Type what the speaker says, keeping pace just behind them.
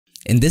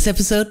In this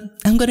episode,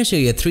 I'm going to show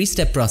you a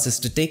 3-step process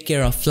to take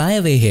care of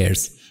flyaway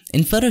hairs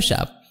in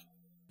Photoshop.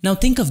 Now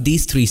think of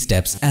these 3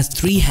 steps as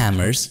 3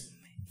 hammers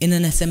in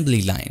an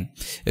assembly line.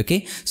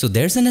 Okay, so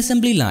there's an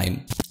assembly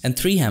line and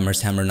 3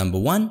 hammers, hammer number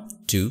 1,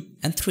 2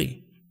 and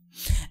 3.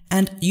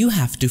 And you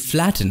have to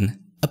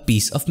flatten a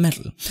piece of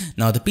metal.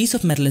 Now the piece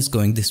of metal is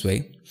going this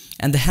way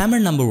and the hammer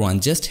number 1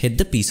 just hit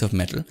the piece of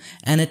metal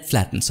and it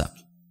flattens up.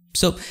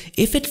 So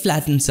if it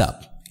flattens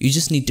up, you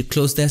just need to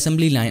close the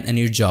assembly line and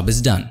your job is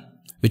done.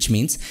 Which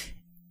means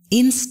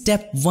in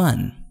step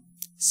 1,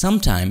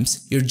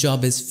 sometimes your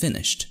job is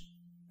finished.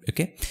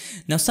 Okay.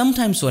 Now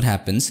sometimes what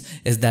happens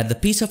is that the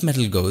piece of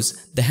metal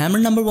goes, the hammer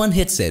number 1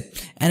 hits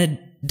it and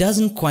it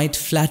doesn't quite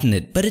flatten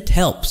it, but it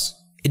helps.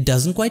 It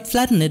doesn't quite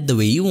flatten it the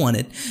way you want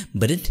it,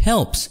 but it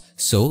helps.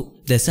 So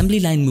the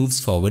assembly line moves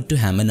forward to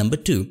hammer number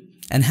 2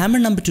 and hammer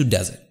number 2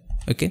 does it.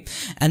 Okay.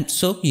 And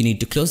so you need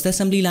to close the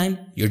assembly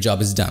line, your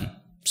job is done.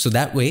 So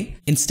that way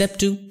in step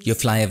 2, your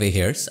flyaway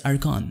hairs are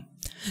gone.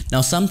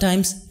 Now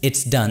sometimes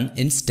it's done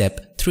in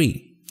step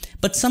 3.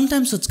 But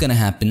sometimes what's gonna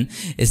happen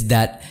is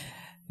that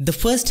the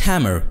first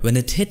hammer, when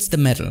it hits the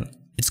metal,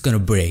 it's gonna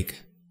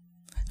break.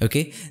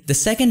 Okay? The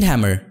second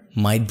hammer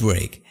might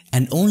break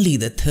and only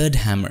the third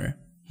hammer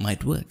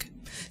might work.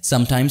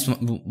 Sometimes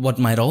what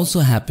might also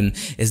happen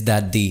is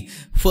that the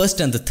first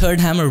and the third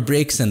hammer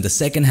breaks and the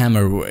second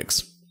hammer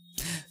works.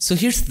 So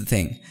here's the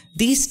thing.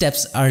 These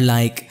steps are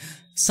like,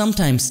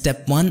 sometimes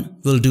step 1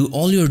 will do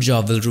all your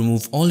job, will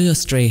remove all your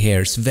stray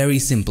hairs very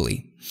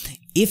simply.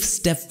 If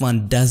step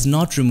 1 does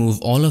not remove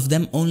all of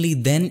them, only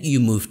then you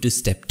move to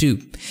step 2.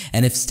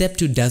 And if step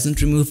 2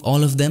 doesn't remove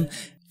all of them,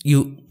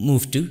 you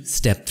move to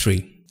step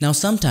 3. Now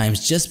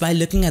sometimes just by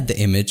looking at the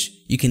image,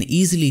 you can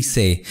easily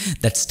say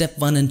that step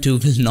 1 and 2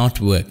 will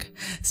not work.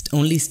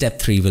 Only step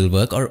 3 will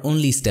work or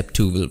only step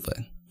 2 will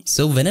work.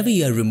 So whenever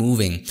you are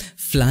removing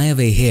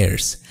flyaway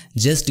hairs,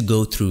 just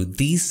go through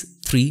these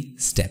 3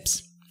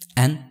 steps.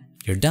 And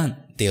you're done.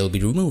 They'll be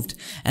removed.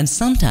 And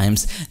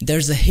sometimes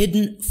there's a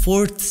hidden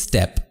 4th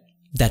step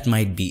that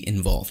might be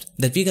involved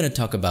that we're going to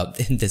talk about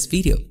in this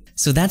video.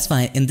 So that's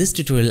why in this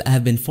tutorial I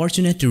have been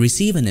fortunate to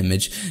receive an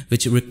image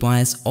which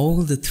requires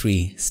all the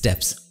 3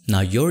 steps.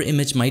 Now your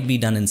image might be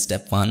done in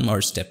step 1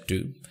 or step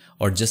 2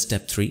 or just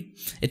step 3.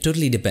 It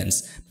totally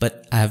depends.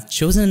 But I have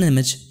chosen an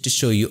image to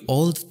show you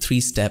all the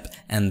 3 steps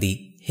and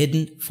the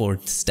hidden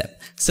 4th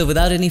step. So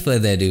without any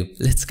further ado,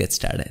 let's get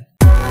started.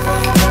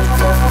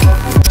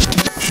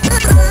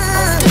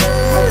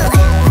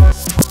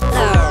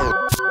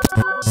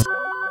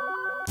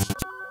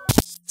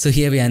 So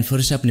here we are in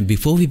Photoshop, and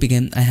before we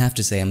begin, I have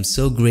to say I'm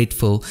so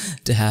grateful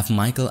to have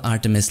Michael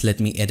Artemis let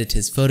me edit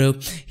his photo.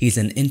 He's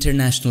an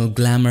international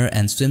glamour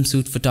and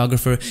swimsuit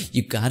photographer.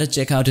 You gotta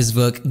check out his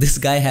work. This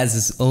guy has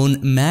his own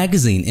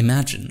magazine,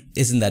 imagine.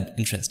 Isn't that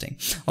interesting?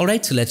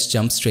 Alright, so let's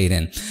jump straight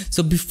in.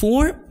 So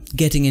before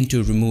getting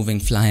into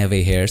removing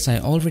flyaway hairs, I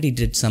already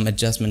did some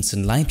adjustments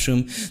in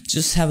Lightroom.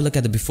 Just have a look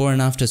at the before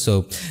and after.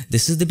 So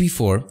this is the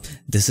before,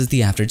 this is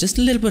the after. Just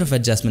a little bit of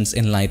adjustments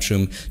in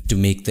Lightroom to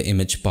make the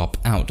image pop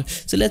out.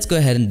 So let's go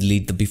ahead and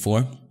delete the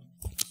before.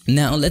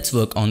 Now let's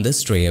work on the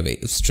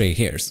stray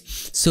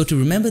hairs. So to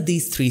remember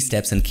these 3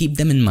 steps and keep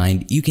them in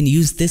mind, you can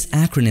use this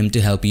acronym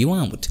to help you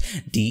out.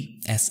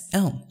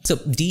 DSL. So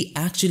D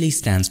actually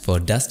stands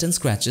for dust and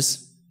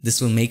scratches. This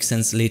will make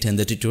sense later in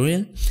the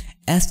tutorial.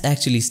 S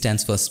actually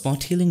stands for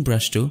spot healing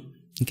brush tool,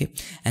 okay,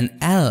 and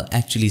L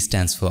actually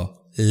stands for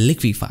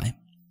liquify.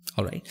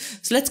 Alright,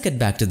 so let's get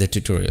back to the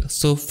tutorial.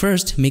 So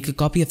first, make a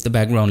copy of the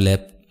background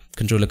layer,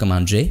 Ctrl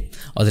Command J,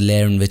 or the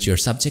layer in which your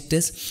subject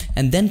is,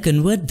 and then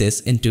convert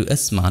this into a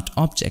smart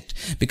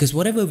object. Because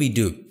whatever we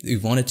do, we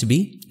want it to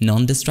be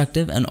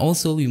non-destructive, and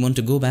also we want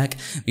to go back,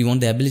 we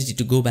want the ability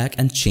to go back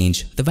and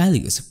change the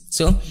values.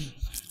 So,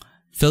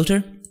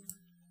 filter,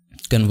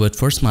 convert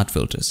for smart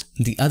filters.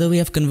 The other way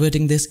of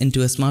converting this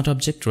into a smart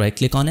object, right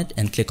click on it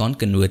and click on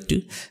convert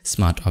to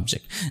smart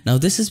object. Now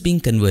this is being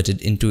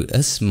converted into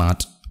a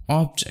smart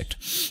object.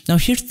 Now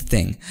here's the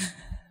thing.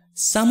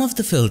 Some of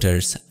the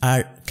filters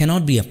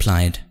cannot be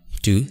applied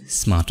to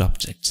smart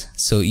objects.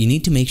 So you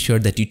need to make sure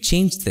that you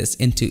change this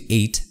into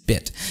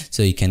 8-bit.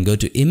 So you can go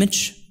to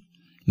image,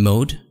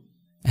 mode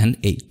and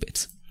 8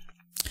 bits.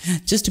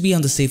 Just to be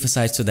on the safer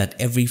side so that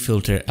every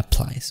filter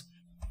applies.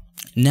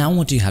 Now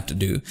what you have to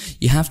do,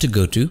 you have to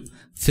go to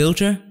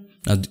filter.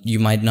 Now you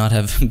might not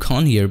have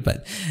gone here,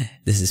 but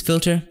this is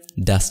filter,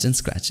 dust and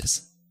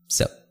scratches.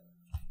 So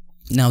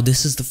now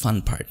this is the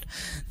fun part.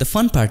 The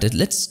fun part is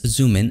let's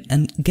zoom in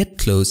and get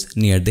close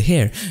near the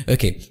hair.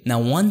 Okay, now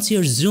once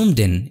you're zoomed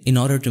in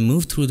order to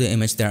move through the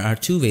image, there are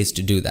 2 ways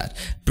to do that.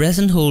 Press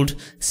and hold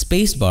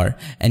spacebar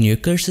and your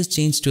cursor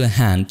changes to a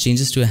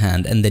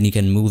hand, and then you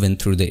can move in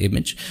through the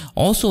image.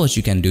 Also what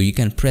you can do, you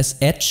can press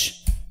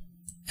H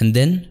and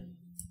then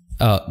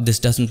this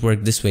doesn't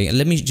work this way.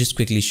 Let me just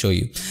quickly show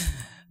you.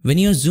 When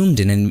you're zoomed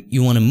in and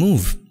you want to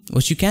move,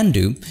 what you can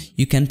do,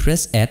 you can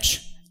press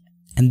H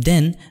and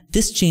then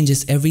this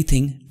changes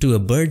everything to a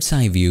bird's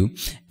eye view,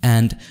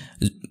 and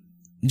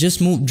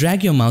just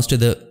drag your mouse to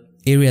the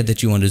area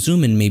that you want to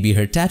zoom in, maybe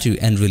her tattoo,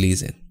 and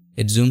release it.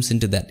 it zooms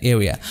into that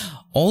area.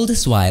 All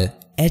this while,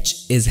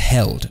 H is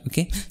held,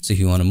 okay? So if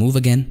you want to move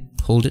again,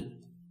 hold it,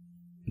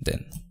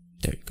 then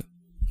there you go.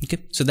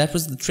 Okay, so that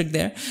was the trick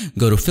there.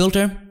 Go to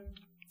filter,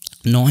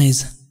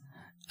 noise.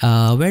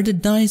 Where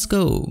did noise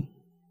go?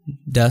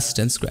 Dust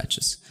and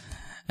scratches.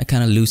 I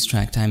kind of lose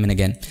track time and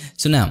again.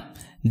 So now,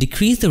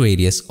 decrease the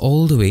radius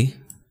all the way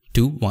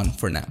to 1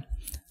 for now.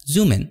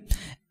 Zoom in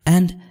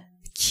and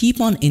keep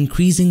on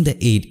increasing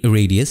the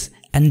radius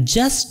and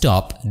just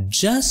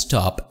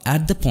stop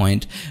at the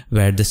point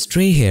where the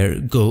stray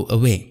hair go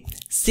away.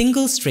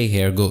 Single stray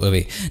hair go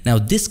away. Now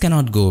this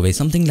cannot go away.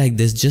 Something like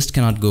this just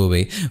cannot go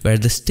away. Where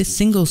the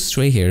single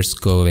stray hairs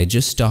go away,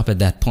 just stop at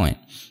that point.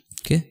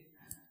 Okay.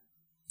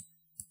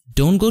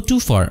 Don't go too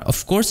far.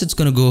 Of course it's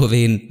going to go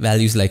away in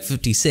values like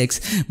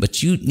 56,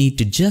 but you need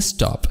to just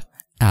stop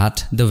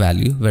at the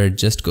value where it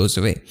just goes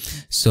away.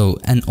 So,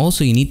 and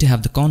also you need to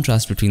have the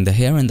contrast between the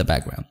hair and the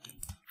background.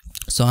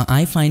 So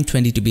I find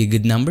 20 to be a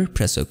good number,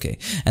 press OK.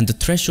 And the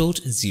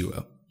threshold is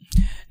 0.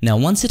 Now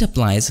once it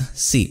applies,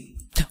 see,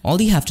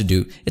 all you have to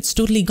do, it's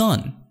totally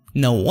gone.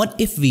 Now what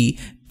if we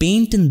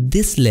paint with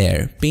this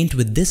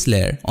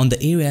layer on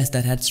the areas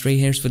that had stray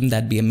hairs? Wouldn't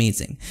that be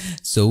amazing?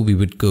 So we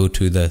would go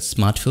to the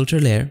smart filter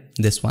layer,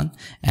 this one,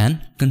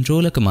 and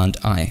Controller Command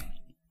I.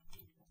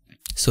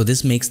 So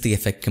this makes the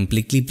effect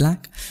completely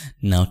black.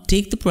 Now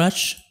take the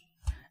brush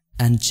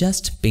and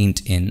just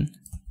paint in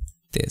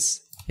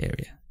this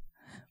area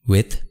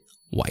with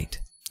white.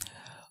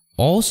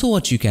 Also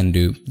what you can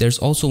do, there's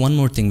also one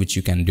more thing which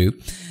you can do,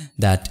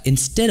 that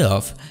instead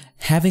of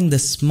having the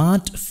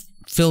smart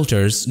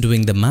filters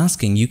doing the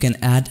masking, you can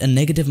add a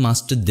negative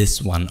mask to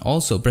this one.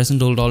 Also press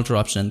and hold Alt or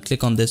Option,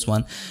 click on this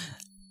one.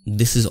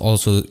 This is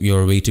also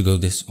your way to go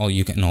this, or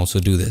you can also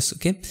do this,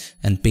 okay?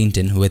 And paint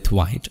in with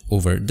white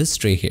over the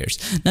stray hairs.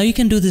 Now you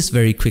can do this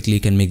very quickly. You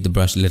can make the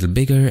brush a little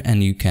bigger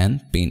and you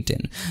can paint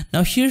in.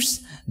 Now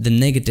here's the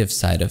negative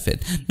side of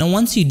it. Now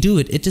once you do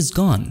it, it is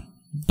gone.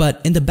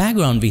 But in the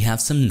background, we have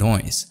some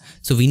noise.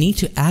 So we need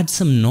to add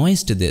some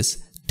noise to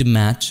this to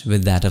match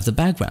with that of the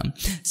background.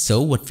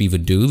 So what we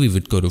would do, we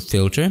would go to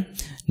Filter,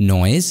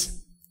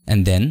 Noise,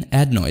 and then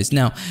Add Noise.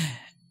 Now,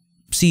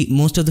 see,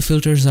 most of the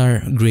filters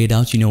are grayed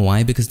out. You know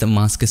why? Because the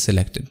mask is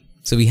selected.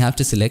 So we have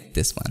to select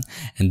this one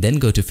and then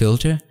go to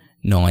Filter,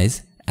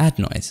 Noise, Add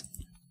Noise.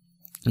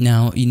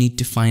 Now you need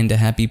to find a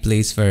happy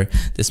place where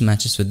this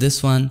matches with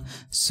this one.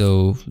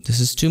 So this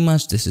is too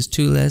much, this is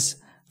too less.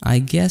 I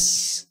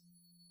guess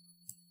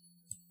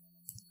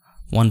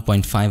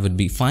 1.5 would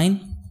be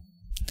fine.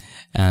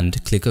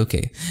 And click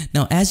OK.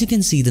 Now as you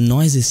can see, the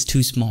noise is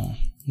too small.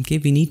 Okay,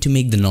 we need to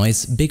make the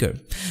noise bigger.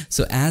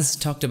 So as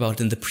talked about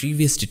in the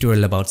previous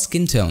tutorial about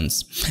skin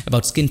tones,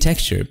 about skin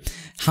texture,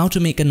 how to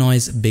make a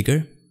noise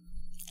bigger?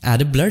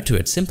 Add a blur to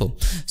it, simple.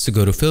 So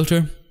go to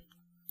Filter,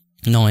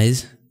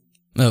 Noise,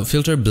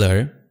 Filter,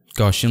 Blur,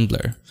 Gaussian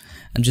Blur.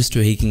 I'm just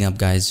waking up,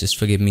 guys, just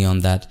forgive me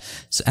on that.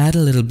 So add a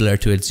little blur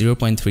to it,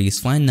 0.3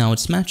 is fine, now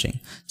it's matching.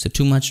 So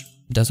too much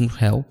doesn't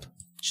help,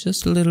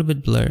 just a little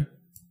bit blur.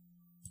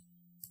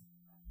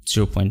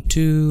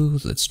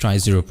 0.2, let's try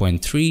 0.3,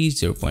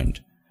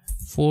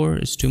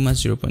 0.4 is too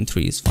much,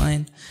 0.3 is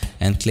fine,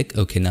 and click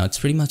OK. Now it's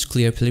pretty much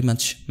clear, pretty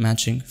much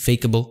matching,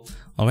 fakeable.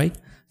 Alright,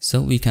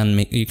 so you can't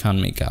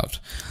make out.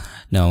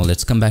 Now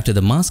let's come back to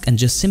the mask and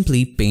just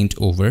simply paint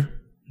over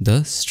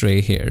the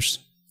stray hairs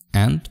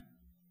and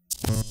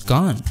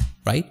gone,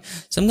 right?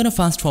 So I'm gonna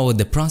fast forward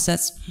the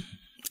process.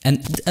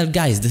 And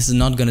guys, this is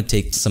not gonna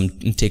take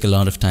a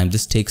lot of time.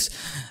 This takes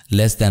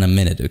less than a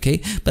minute,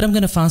 okay? But I'm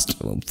gonna fast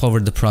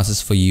forward the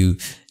process for you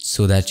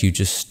so that you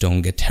just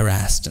don't get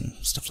harassed and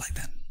stuff like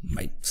that,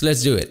 right? So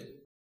let's do it.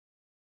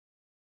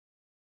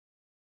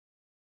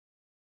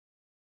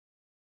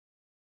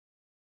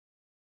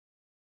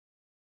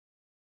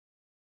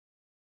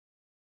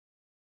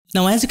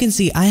 Now as you can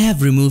see, I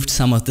have removed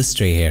some of the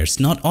stray hairs.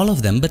 Not all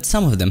of them, but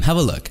some of them. Have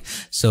a look.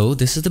 So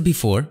this is the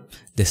before,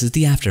 this is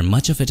the after.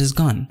 Much of it is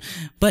gone.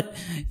 But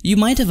you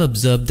might have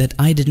observed that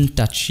I didn't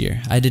touch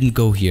here. I didn't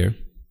go here.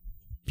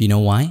 You know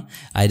why?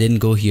 I didn't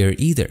go here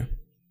either.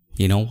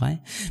 You know why?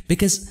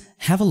 Because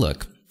have a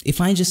look. If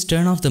I just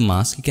turn off the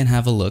mask, you can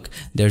have a look.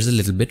 There's a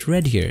little bit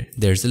red here.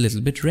 There's a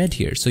little bit red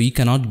here. So you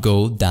cannot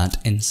go that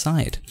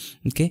inside.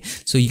 Okay.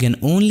 So you can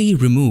only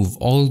remove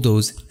all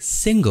those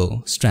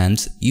single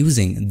strands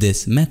using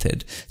this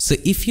method. So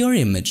if your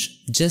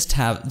image just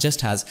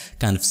has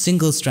kind of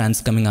single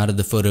strands coming out of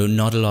the photo,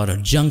 not a lot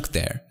of junk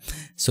there.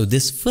 So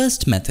this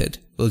first method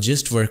will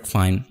just work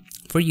fine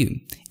for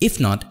you. If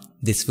not,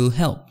 this will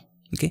help.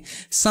 Okay.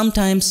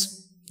 Sometimes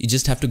you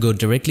just have to go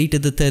directly to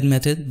the third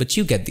method, but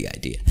you get the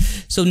idea.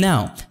 So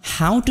now,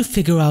 how to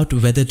figure out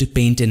whether to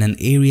paint in an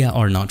area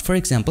or not? For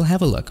example,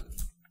 have a look.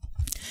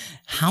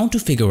 How to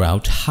figure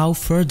out how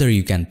further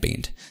you can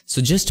paint. So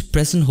just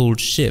press and hold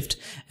Shift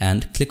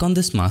and click on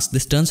this mask.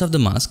 This turns off the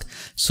mask.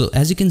 So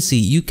as you can see,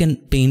 you can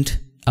paint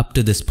up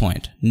to this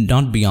point,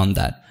 not beyond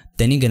that.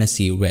 Then you're gonna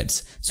see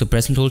reds. So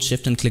press and hold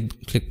Shift and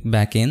click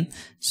back in.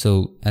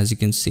 So as you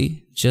can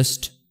see,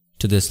 just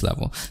to this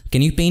level.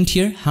 Can you paint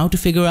here? How to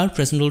figure out?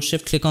 Press and hold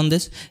Shift, click on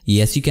this.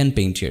 Yes, you can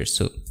paint here.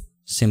 So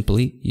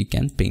simply you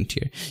can paint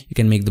here. You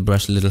can make the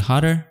brush a little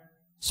hotter,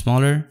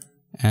 smaller,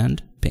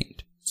 and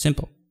paint.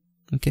 Simple.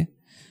 Okay.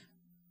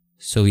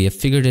 So we have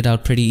figured it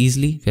out pretty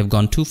easily. We have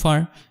gone too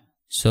far.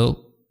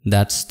 So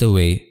that's the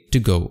way to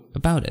go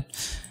about it.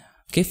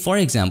 Okay, for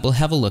example,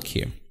 have a look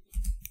here.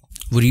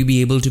 Would you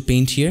be able to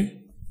paint here?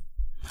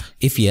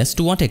 If yes,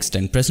 to what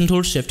extent? Press and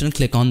hold shift and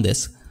click on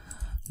this.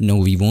 No,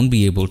 we won't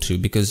be able to,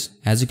 because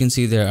as you can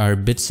see, there are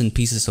bits and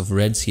pieces of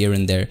reds here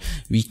and there.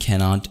 We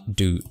cannot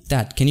do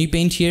that. Can you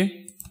paint here?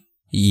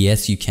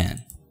 Yes, you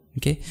can.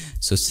 Okay,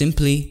 so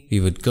simply we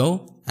would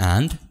go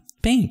and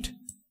paint,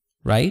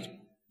 right?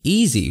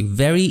 Easy,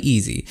 very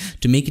easy.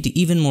 To make it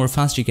even more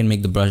faster, you can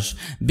make the brush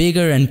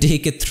bigger and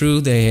take it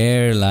through the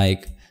hair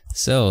like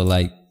so,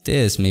 like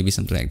this, maybe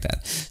something like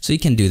that. So you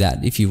can do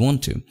that if you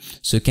want to.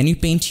 So can you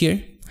paint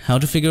here? How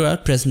to figure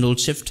out? Press and hold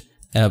shift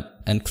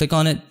and click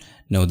on it.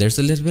 No, there's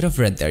a little bit of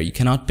red there. You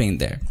cannot paint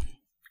there.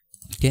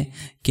 Okay.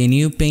 Can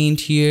you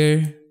paint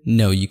here?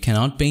 No, you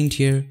cannot paint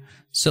here.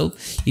 So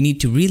you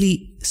need to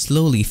really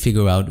slowly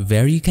figure out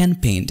where you can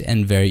paint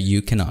and where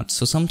you cannot.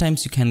 So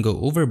sometimes you can go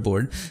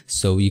overboard.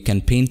 So you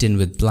can paint in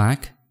with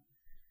black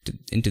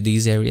into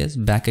these areas,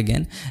 back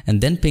again,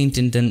 and then paint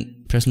in,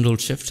 then press and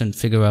hold shift and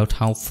figure out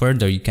how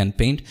further you can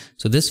paint.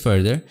 So this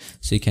further,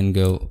 so you can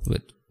go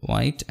with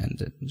white and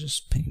then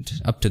just paint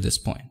up to this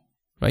point.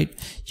 Right?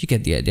 You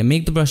get the idea.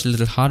 Make the brush a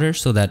little hotter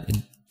so that it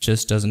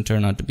just doesn't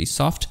turn out to be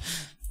soft.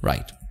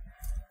 Right.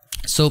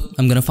 So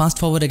I'm going to fast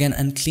forward again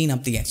and clean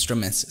up the extra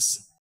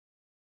messes.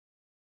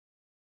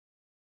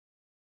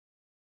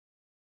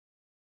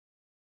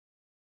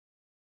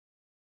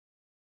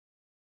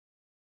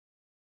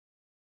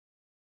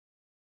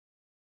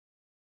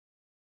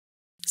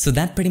 So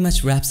that pretty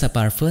much wraps up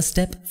our first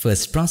step,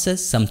 first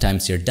process.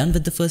 Sometimes you're done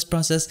with the first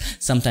process.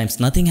 Sometimes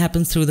nothing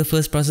happens through the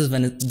first process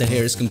when the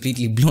hair is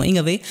completely blowing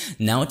away.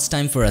 Now it's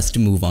time for us to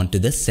move on to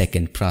the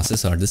second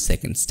process or the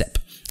second step.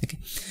 Okay.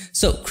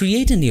 So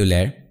create a new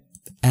layer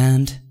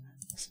and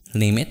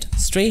name it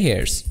stray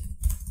hairs.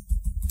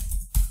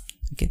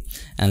 Okay.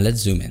 And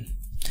let's zoom in.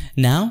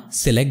 Now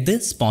select the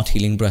spot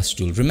healing brush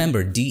tool.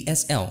 Remember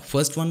DSL.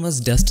 First one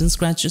was dust and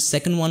scratches.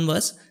 Second one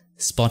was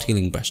spot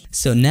healing brush.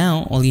 So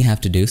now all you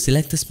have to do,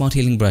 select the spot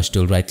healing brush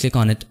tool, right click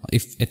on it.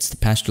 If it's the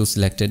patch tool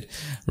selected,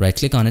 right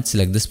click on it,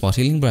 select the spot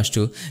healing brush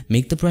tool,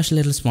 make the brush a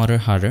little smaller,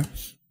 harder,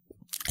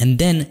 and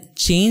then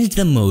change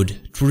the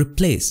mode to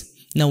replace.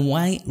 Now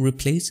why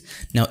replace?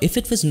 Now if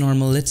it was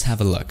normal, let's have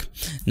a look.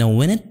 Now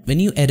when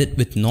you edit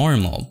with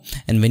normal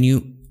and when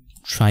you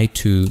try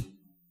to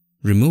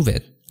remove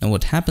it, now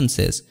what happens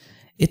is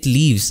it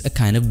leaves a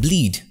kind of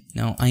bleed.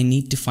 Now I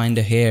need to find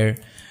a hair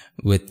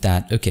with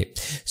that. Okay,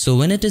 so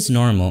when it is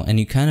normal and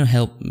you kind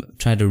of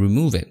try to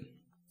remove it,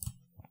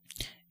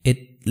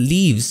 it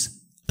leaves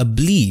a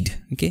bleed.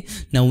 Okay,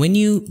 now when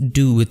you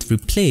do with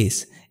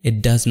replace,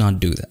 it does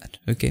not do that.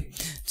 Okay,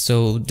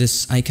 so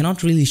this I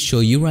cannot really show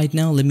you right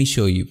now. Let me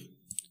show you.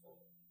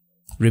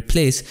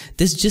 Replace,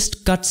 this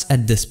just cuts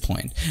at this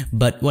point,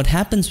 but what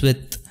happens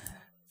with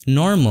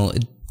normal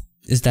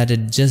is that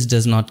it just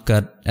does not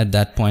cut at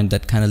that point.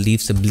 That kind of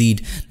leaves a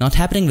bleed. Not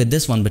happening with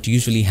this one, but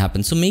usually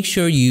happens. So make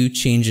sure you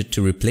change it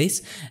to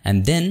replace.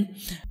 And then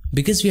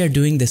because we are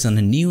doing this on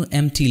a new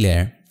empty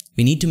layer,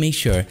 we need to make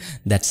sure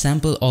that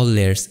sample all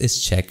layers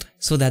is checked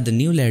so that the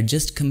new layer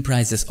just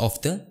comprises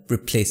of the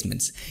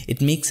replacements.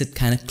 It makes it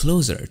kind of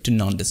closer to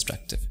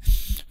non-destructive,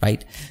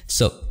 right?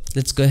 So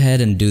let's go ahead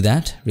and do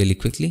that really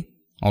quickly.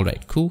 All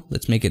right, cool.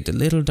 Let's make it a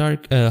little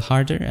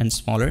harder and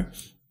smaller.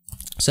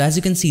 So as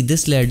you can see,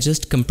 this layer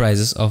just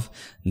comprises of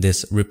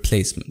this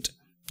replacement.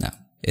 Now,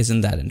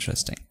 isn't that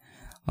interesting?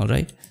 All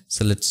right,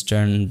 so let's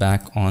turn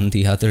back on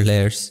the other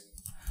layers.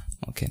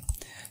 Okay,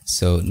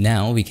 so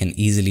now we can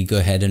easily go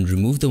ahead and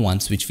remove the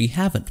ones which we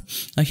haven't.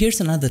 Now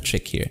here's another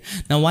trick here.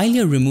 Now while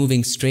you're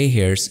removing stray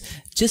hairs,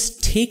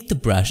 just take the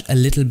brush a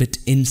little bit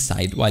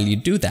inside while you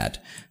do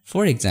that.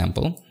 For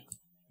example,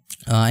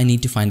 I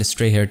need to find a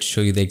stray hair to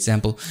show you the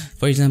example.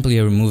 For example,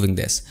 you're removing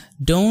this.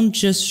 Don't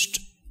just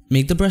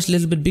make the brush a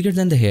little bit bigger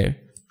than the hair.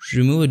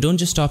 Remove it. Don't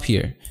just stop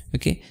here.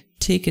 Okay.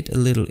 Take it a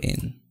little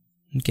in.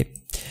 Okay.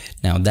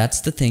 Now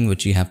that's the thing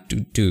which you have to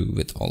do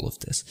with all of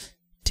this.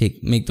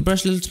 Make the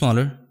brush a little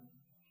smaller.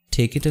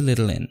 Take it a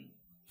little in.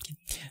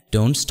 Okay.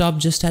 Don't stop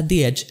just at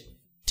the edge.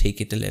 Take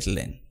it a little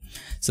in.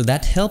 So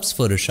that helps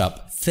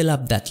Photoshop fill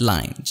up that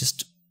line.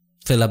 Just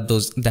fill up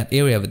that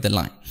area with the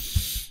line.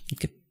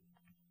 Okay.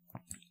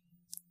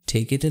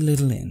 Take it a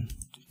little in.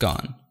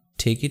 Gone.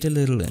 Take it a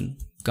little in.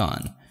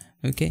 Gone.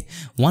 Okay,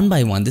 one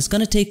by one. This is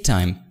gonna take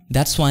time.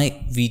 That's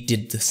why we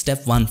did the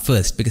step one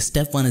first, because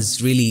step one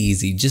is really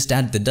easy. Just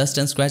add the dust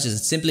and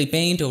scratches. Simply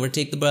paint over,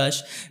 take the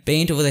brush,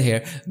 paint over the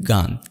hair,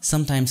 gone.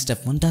 Sometimes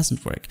step one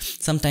doesn't work.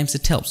 Sometimes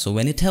it helps. So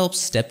when it helps,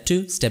 step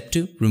two,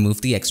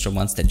 remove the extra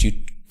ones that you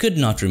could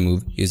not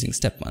remove using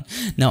step one.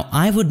 Now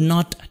I would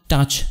not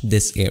touch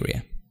this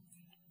area.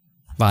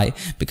 Why?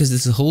 Because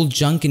there's a whole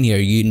junk in here.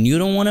 You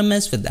don't want to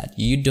mess with that.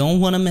 You don't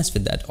want to mess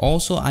with that.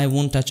 Also, I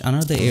won't touch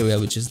another area,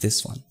 which is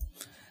this one.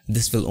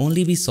 This will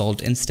only be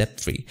solved in step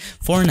 3.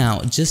 For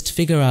now, just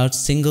figure out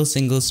single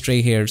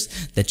stray hairs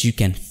that you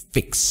can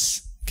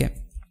fix. Okay.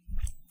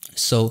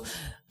 So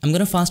I'm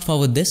gonna fast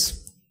forward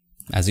this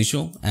as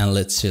usual, and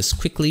let's just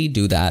quickly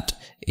do that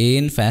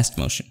in fast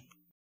motion.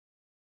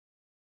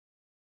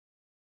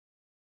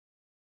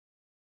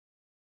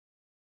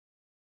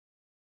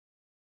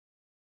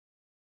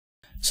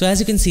 So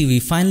as you can see, we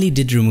finally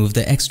did remove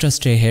the extra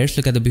stray hairs.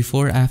 Look at the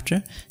before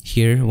after.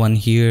 Here, one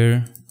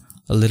here,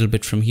 a little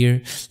bit from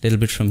here, a little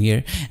bit from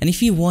here. And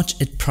if you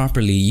watch it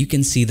properly, you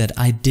can see that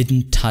I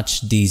didn't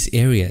touch these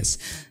areas.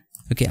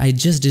 Okay, I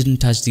just didn't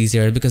touch these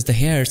areas because the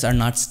hairs are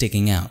not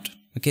sticking out.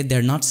 Okay,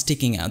 they're not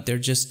sticking out, they're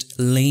just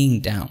laying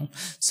down.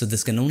 So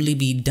this can only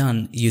be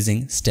done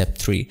using step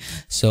 3.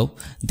 So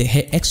the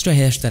extra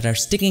hairs that are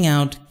sticking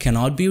out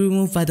cannot be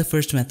removed by the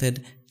first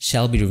method,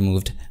 shall be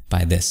removed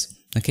by this.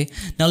 Okay,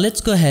 now let's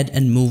go ahead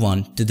and move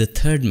on to the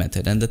third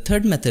method, and the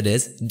third method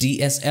is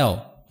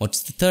DSL.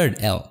 What's the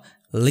third L?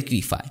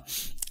 Liquify.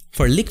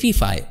 For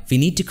liquify, we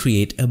need to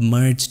create a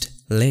merged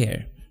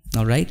layer.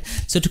 Alright,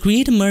 so to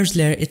create a merged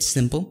layer, it's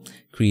simple.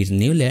 Create a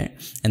new layer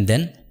and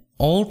then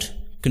Alt,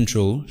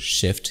 Control,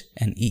 Shift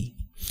and E.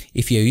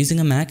 If you're using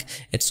a Mac,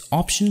 it's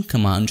Option,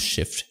 Command,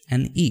 Shift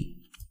and E.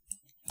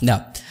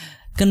 Now,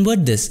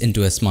 convert this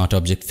into a Smart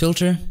Object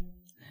filter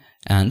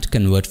and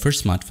convert for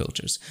smart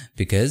filters,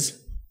 because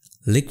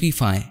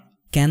Liquify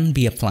can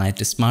be applied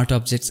to smart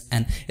objects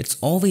and it's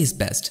always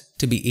best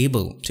to be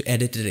able to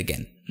edit it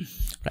again,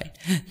 right?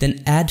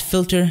 Then add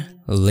filter,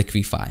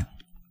 Liquify.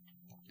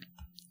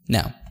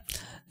 Now,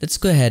 let's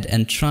go ahead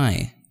and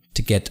try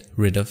to get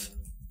rid of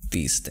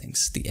these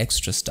things, the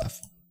extra stuff,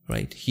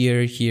 right?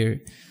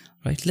 Here,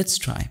 right? Let's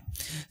try.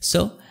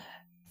 So,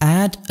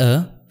 add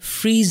a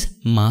freeze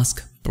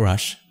mask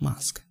brush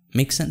mask.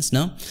 Makes sense,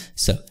 no?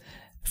 So,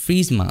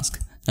 freeze mask.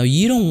 Now,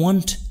 you don't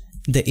want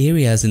the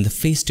areas in the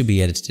face to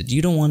be edited.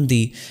 You don't want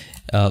the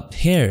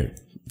hair,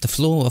 the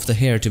flow of the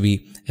hair to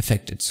be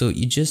affected. So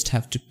you just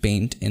have to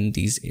paint in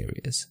these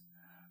areas.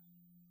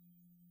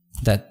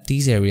 That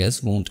these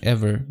areas won't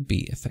ever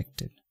be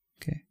affected.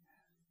 Okay.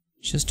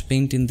 Just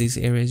paint in these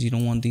areas. You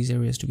don't want these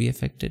areas to be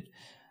affected.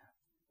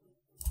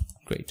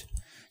 Great.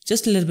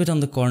 Just a little bit on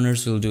the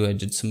corners will do. I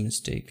did some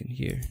mistake in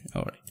here.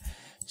 Alright.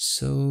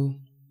 So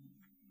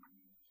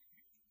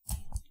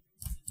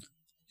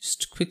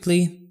just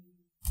quickly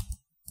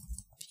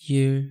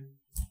here.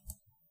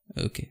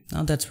 Okay,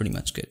 now that's pretty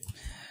much good.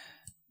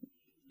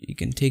 You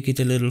can take it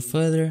a little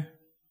further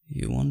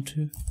if you want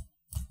to.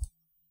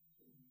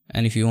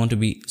 And if you want to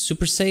be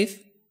super safe,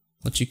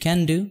 what you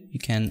can do,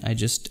 I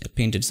just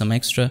painted some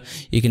extra.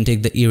 You can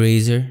take the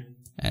eraser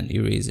and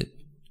erase it.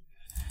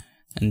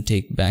 And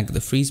take back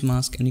the freeze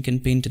mask, and you can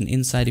paint an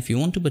inside if you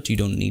want to, but you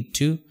don't need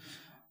to.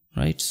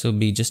 Right, so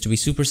just to be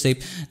super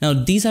safe. Now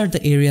these are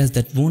the areas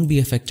that won't be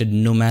affected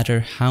no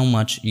matter how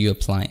much you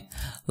apply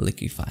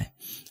Liquify.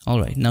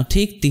 Alright, now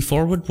take the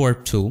forward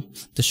warp tool,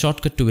 the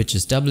shortcut to which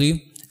is W,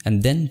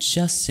 and then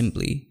just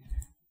simply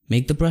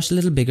make the brush a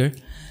little bigger.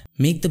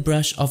 Make the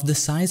brush of the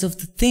size of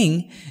the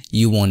thing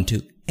you want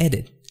to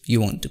edit,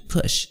 you want to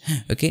push.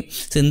 Okay,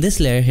 so in this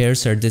layer,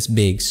 hairs are this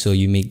big, so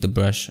you make the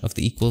brush of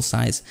the equal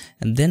size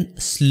and then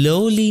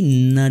slowly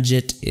nudge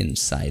it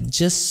inside.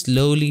 Just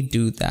slowly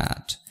do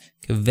that.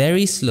 Okay,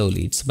 very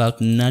slowly. It's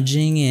about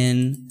nudging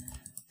in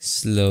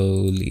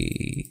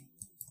slowly.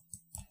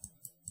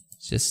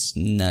 Just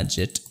nudge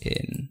it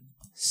in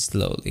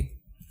slowly.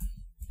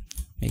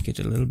 Make it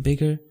a little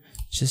bigger.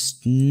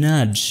 Just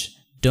nudge.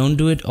 Don't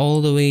do it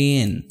all the way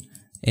in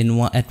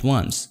at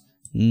once.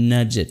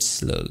 Nudge it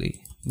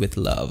slowly with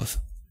love.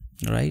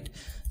 Alright?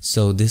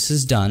 So this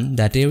is done.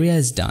 That area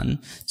is done.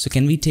 So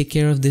can we take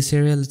care of this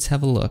area? Let's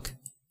have a look.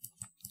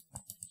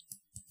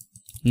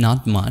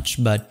 Not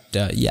much, but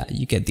yeah,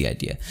 you get the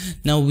idea.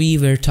 Now we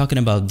were talking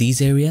about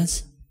these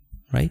areas,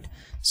 right?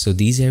 So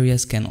these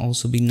areas can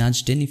also be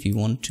nudged in if you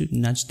want to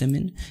nudge them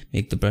in.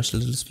 Make the brush a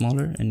little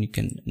smaller and you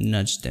can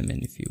nudge them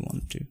in if you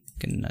want to. You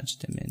can nudge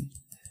them in.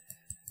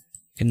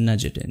 You can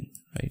nudge it in,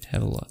 right?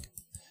 Have a look.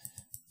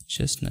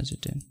 Just nudge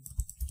it in.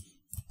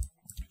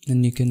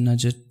 Then you can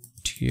nudge it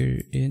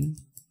here in.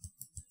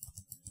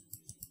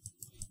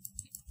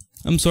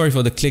 I'm sorry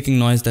for the clicking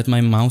noise that my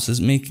mouse is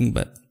making,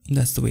 but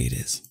that's the way it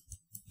is.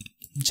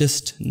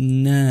 Just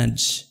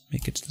nudge.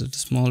 Make it a little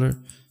smaller.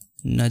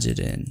 Nudge it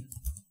in.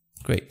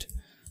 Great.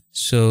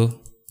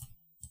 So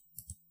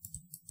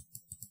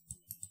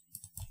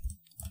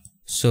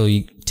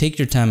you take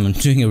your time. I'm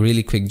doing a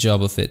really quick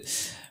job of it,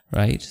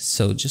 right?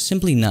 So just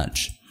simply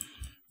nudge,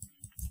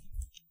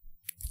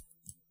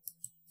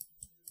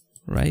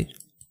 right?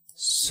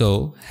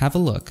 So have a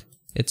look.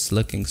 It's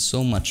looking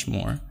so much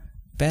more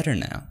better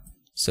now.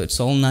 So it's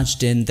all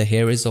nudged in. The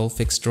hair is all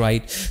fixed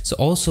right. So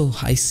also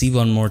I see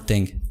one more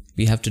thing.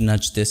 We have to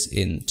nudge this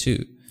in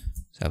too.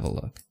 Let's have a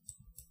look.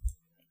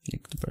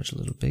 Make the brush a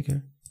little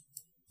bigger.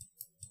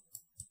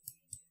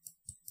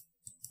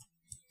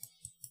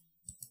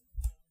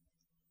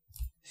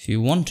 If you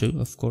want to,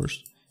 of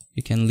course,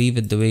 you can leave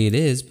it the way it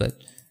is,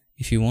 but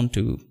if you want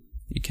to,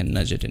 you can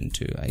nudge it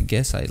into. I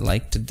guess I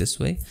liked it this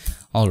way.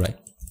 Alright,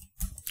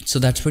 So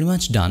that's pretty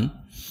much done.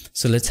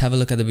 So let's have a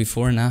look at the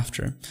before and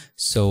after.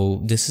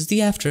 So this is the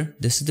after,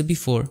 this is the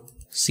before.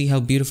 See how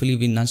beautifully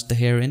we nudged the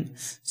hair in.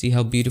 See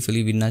how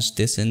beautifully we nudged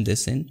this in,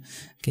 this in.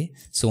 Okay,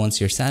 so once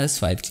you're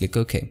satisfied, click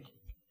OK.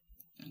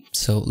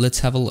 So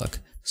let's have a look.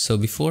 So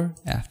before,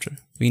 after,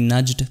 we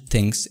nudged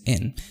things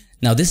in.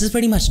 Now this is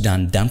pretty much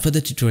done for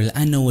the tutorial.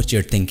 I know what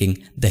you're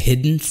thinking, the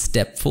hidden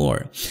step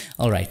 4.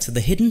 Alright, so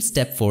the hidden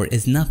step 4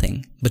 is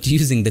nothing but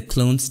using the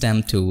clone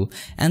stamp tool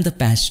and the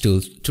patch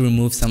tool to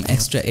remove some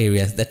extra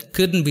areas that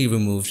couldn't be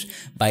removed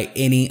by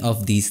any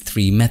of these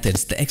 3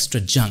 methods, the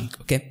extra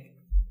junk, okay?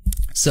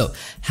 So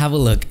have a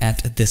look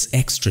at this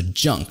extra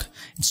junk.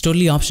 It's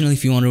totally optional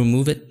if you want to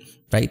remove it,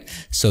 right?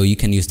 So you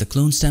can use the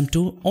clone stamp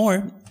tool,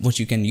 or what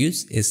you can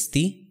use is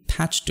the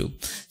patch tool.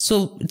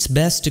 So it's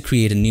best to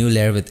create a new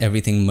layer with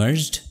everything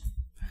merged.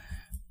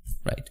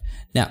 Right.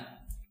 Now,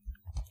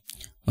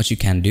 what you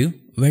can do,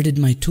 where did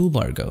my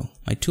toolbar go?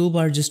 My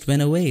toolbar just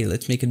went away.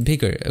 Let's make it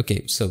bigger.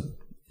 Okay, so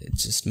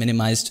it's just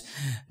minimized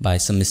by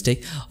some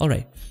mistake.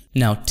 Alright,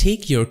 now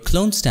take your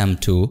clone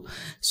stamp tool.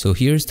 So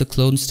here's the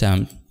clone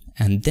stamp,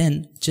 and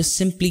then just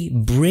simply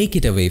break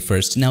it away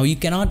first. Now you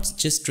cannot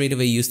just straight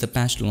away use the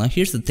patch tool. Now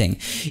here's the thing,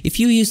 if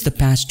you use the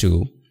patch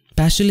tool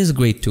is a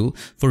great tool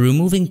for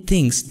removing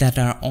things that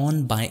are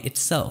on by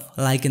itself,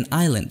 like an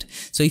island.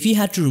 So if you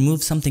had to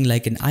remove something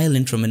like an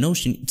island from an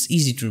ocean, it's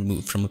easy to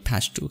remove from a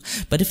patch tool.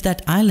 But if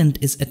that island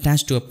is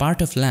attached to a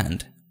part of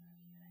land,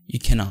 you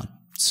cannot.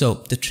 So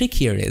the trick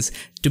here is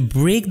to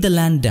break the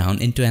land down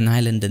into an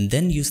island and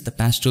then use the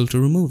patch tool to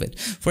remove it.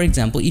 For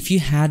example, if you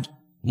had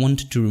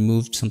wanted to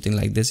remove something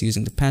like this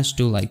using the patch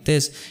tool like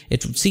this,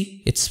 it would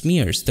see it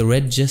smears, the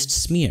red just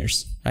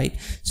smears, right?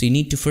 So you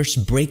need to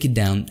first break it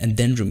down and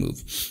then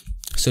remove.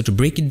 So to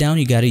break it down,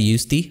 you gotta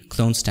use the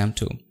clone stamp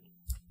tool.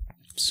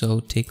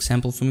 So take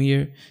sample from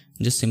here,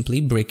 and just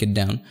simply break it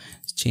down.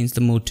 Change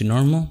the mode to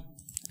normal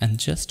and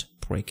just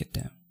break it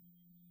down.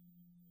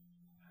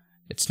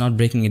 It's not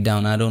breaking it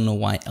down, I don't know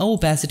why. Oh,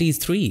 opacity is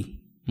 3.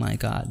 My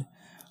god.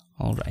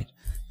 Alright,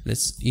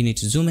 you need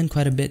to zoom in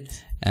quite a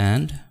bit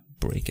and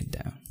break it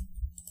down.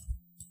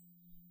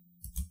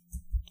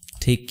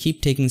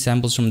 Keep taking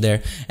samples from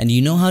there, and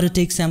you know how to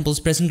take samples.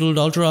 Press and hold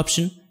Alt or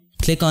Option,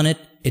 click on it,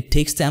 it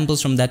takes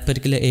samples from that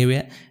particular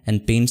area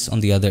and paints on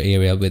the other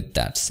area with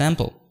that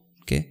sample.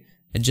 Okay,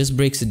 it just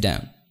breaks it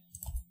down.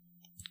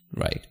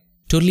 Right,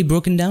 totally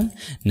broken down.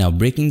 Now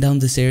breaking down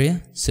this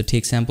area, so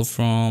take sample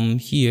from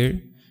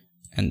here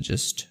and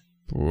just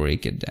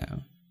break it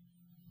down.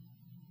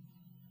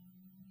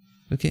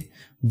 Okay,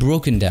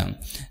 broken down.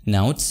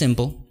 Now it's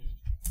simple.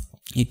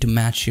 Need to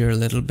match here a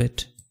little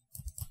bit.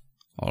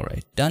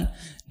 Alright, done.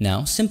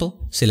 Now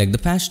simple, select the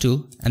patch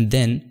tool and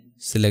then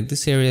select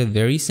this area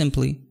very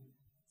simply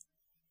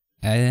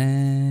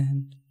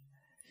and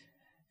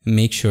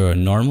make sure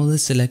normal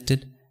is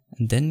selected,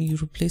 and then you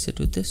replace it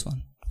with this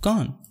one.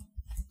 Gone.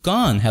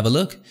 Gone. Have a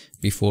look.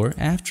 Before,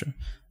 after.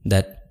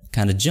 That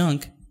kind of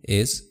junk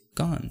is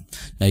gone.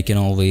 Now you can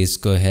always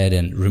go ahead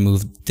and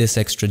remove this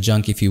extra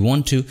junk if you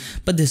want to,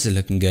 but this is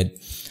looking good.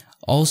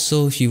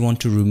 Also, if you want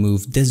to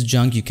remove this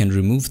junk, you can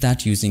remove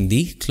that using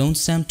the clone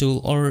stamp tool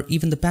or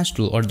even the patch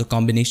tool or the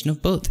combination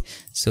of both.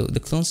 So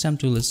the clone stamp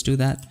tool, let's do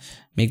that.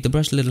 Make the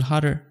brush a little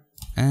hotter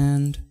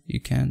and you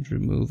can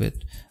remove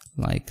it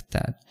like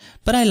that.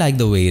 But I like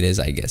the way it is,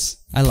 I guess.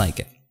 I like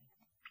it.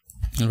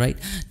 Alright,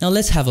 now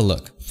let's have a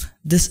look.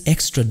 This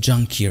extra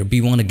junk here,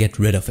 we want to get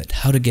rid of it.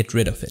 How to get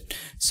rid of it?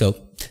 So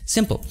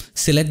simple,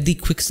 select the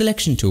quick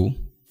selection tool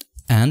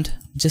and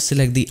just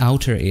select the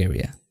outer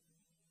area.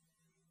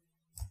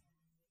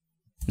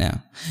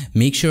 Now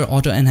make sure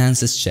auto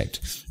enhance is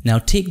checked. Now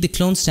take the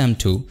clone stamp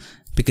tool,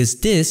 because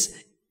this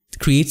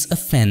creates a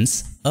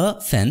fence,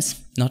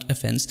 not a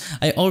fence.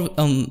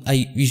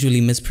 I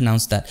usually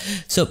mispronounce that.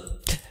 So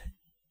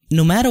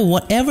no matter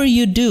whatever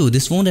you do,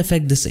 this won't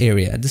affect this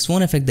area. This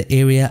won't affect the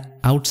area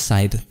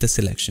outside the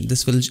selection.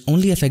 This will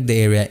only affect the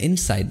area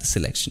inside the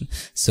selection.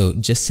 So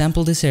just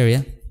sample this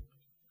area,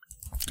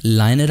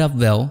 line it up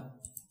well,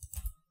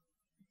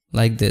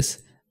 like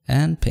this,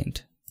 and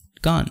paint.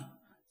 Gone.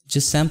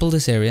 Just sample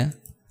this area,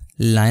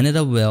 line it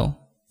up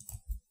well,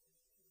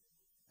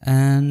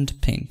 and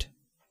paint.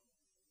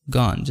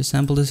 Gone. Just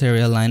sample this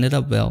area, line it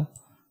up well,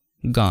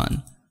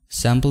 gone.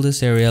 Sample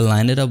this area,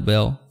 line it up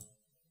well,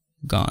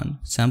 gone.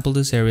 Sample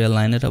this area,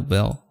 line it up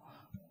well,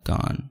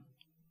 gone.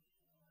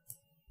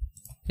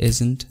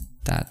 Isn't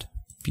that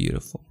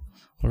beautiful?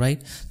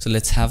 Alright, so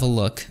let's have a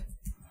look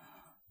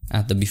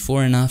at the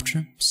before and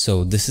after.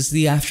 So this is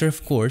the after,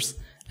 of course,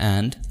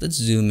 and let's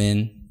zoom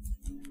in.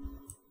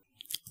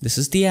 This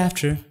is the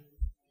after,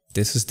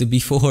 this is the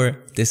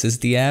before, this is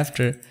the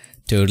after.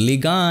 Totally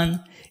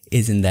gone.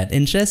 Isn't that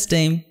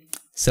interesting?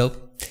 So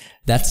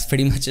that's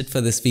pretty much it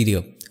for this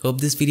video. Hope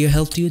this video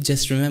helped you.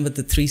 Just remember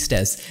the 3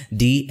 steps.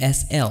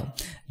 DSL,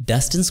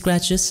 dust and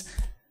scratches,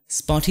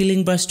 spot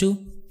healing brush tool,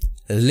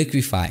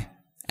 liquify.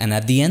 And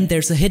at the end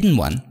there's a hidden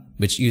one,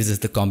 which uses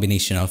the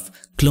combination of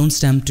clone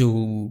stamp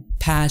tool,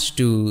 patch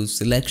tool,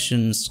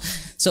 selections.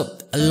 So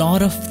a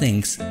lot of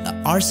things,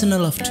 an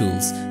arsenal of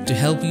tools to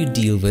help you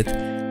deal with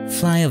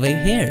flyaway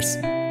hairs.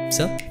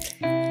 So,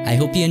 I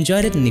hope you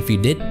enjoyed it, and if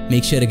you did,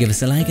 make sure to give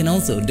us a like, and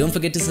also don't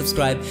forget to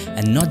subscribe,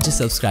 and not just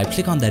subscribe,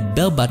 click on that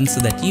bell button so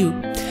that you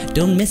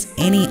don't miss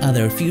any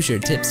other future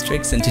tips,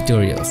 tricks and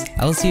tutorials.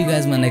 I'll see you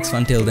guys in my next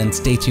one. Till then,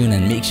 stay tuned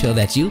and make sure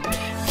that you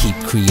keep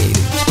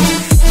creating.